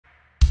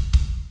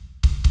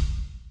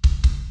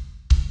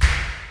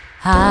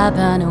I've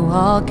been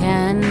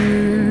walking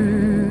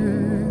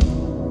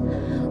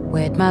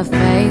with my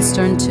face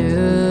turned to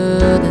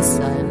the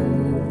sun.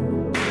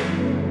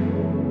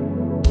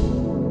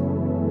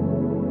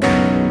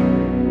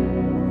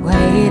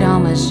 Weight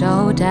on my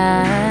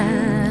shoulder,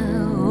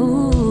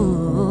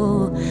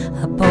 ooh,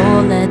 a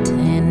bullet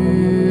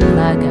in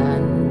my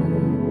gun.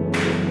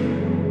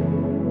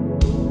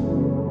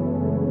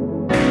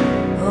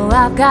 Oh,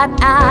 I've got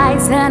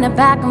eyes in the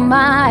back of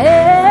my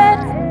head,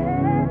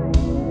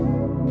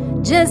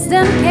 just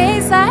in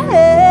case I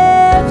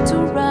have to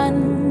run.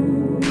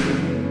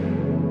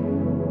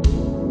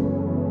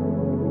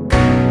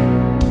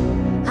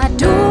 I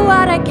do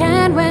what I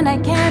can when I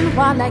can,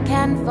 while I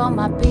can for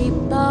my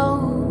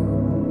people.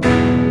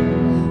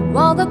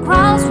 While the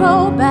crowds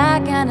roll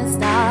back and the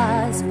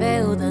stars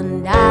fill the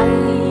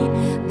night,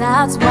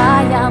 that's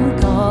why I'm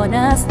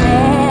gonna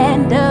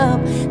stand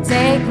up.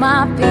 Take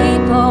my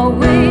people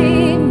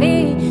with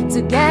me.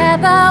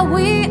 Together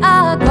we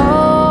are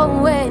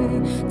going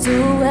to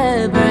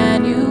a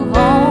brand new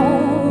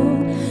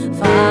home.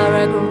 Far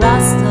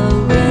across the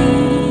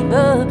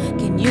river,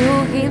 can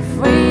you hear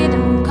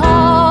freedom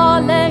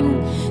calling?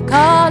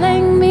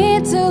 Calling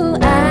me to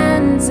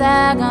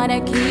answer.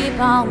 Gonna keep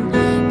on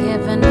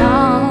giving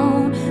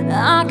on.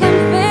 I can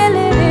feel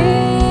it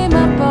in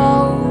my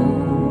bones.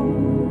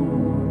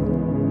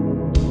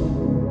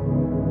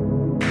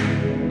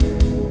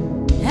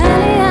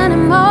 Early in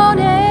the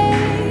morning,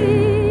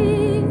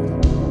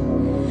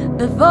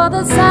 before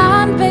the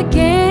sun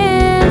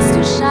begins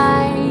to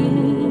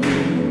shine,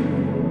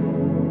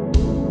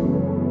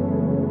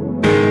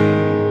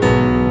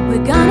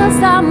 we're gonna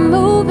start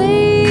moving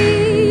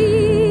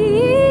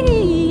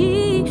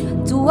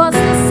towards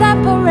the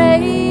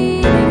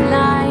separating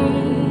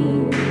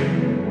line.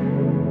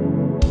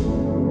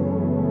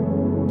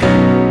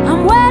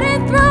 I'm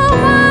wading through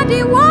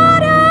muddy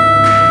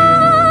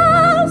waters.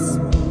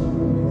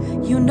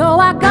 You know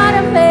I got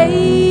a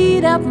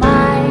made up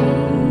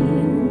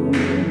mind,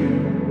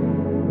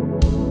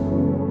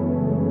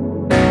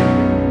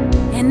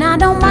 and I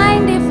don't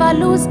mind if I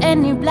lose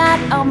any blood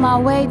on my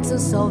way to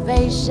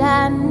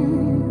salvation.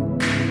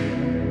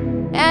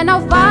 And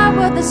I'll fight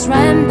with the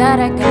strength that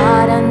I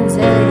got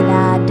until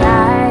I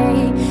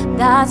die.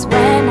 That's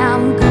when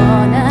I'm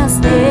gonna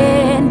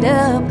stand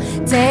up.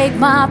 Take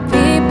my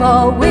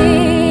people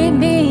with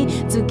me.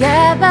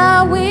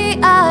 Together we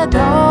are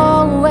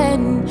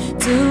going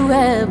to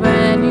a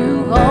brand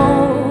new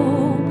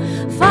home.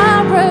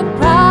 Far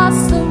across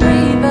the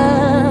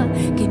river,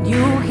 can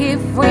you hear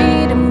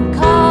freedom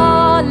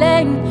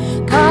calling?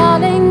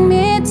 Calling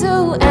me to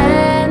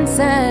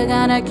answer.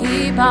 Gonna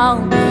keep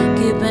on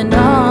keeping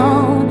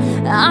on.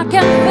 I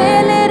can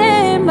feel it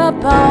in my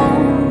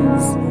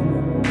bones.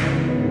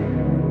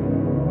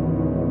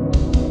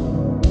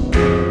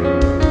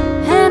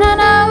 And I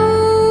know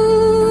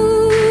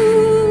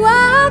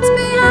what's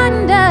behind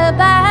the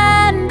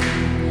band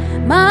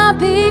might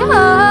be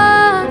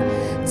hard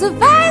to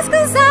face,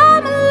 'cause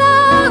I'm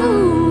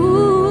alone,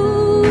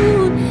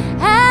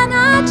 and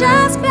I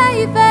just may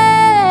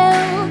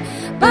fail,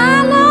 but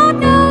Lord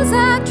knows I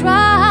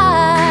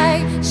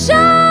try.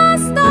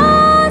 Just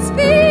stars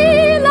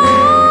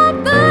below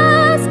the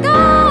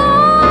sky.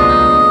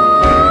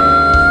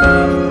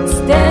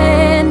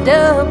 Stand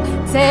up,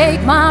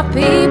 take my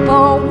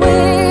people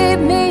with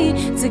me.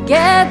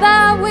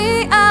 Together we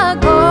are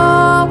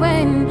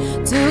going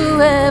to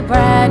a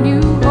brand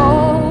new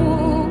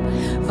home.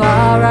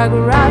 Far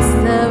across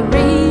the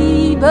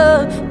river,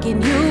 can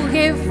you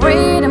hear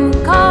freedom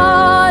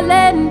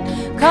calling?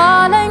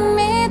 Calling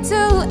me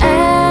to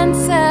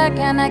answer.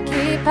 Can I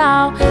keep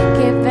on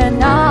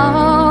keeping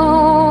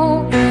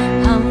on?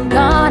 I'm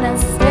gonna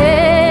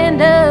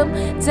stand up.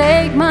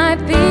 Take my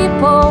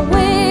people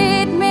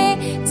with me.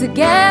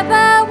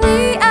 Together we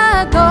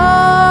are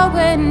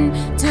going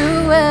to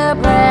a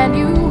brand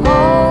new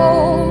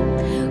home.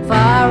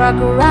 Far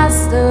across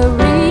the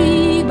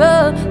river,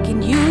 can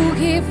you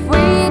hear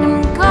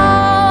freedom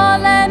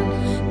calling?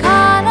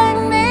 Calling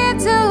me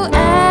to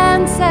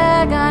answer.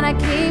 Gonna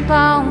keep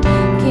on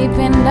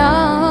keeping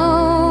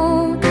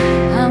on.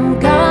 I'm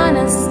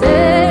gonna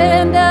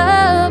stand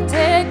up.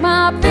 Take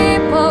my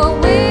people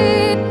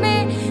with me.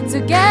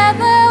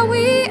 Together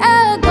we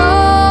are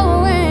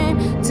going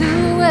to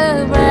a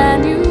brand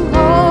new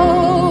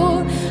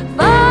home.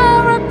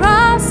 Far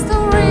across the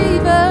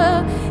river,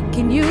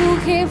 can you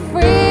hear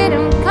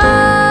freedom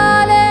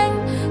calling?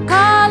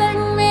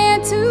 Calling me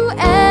to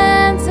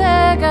answer.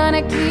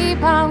 Gonna keep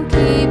on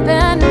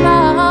keeping on.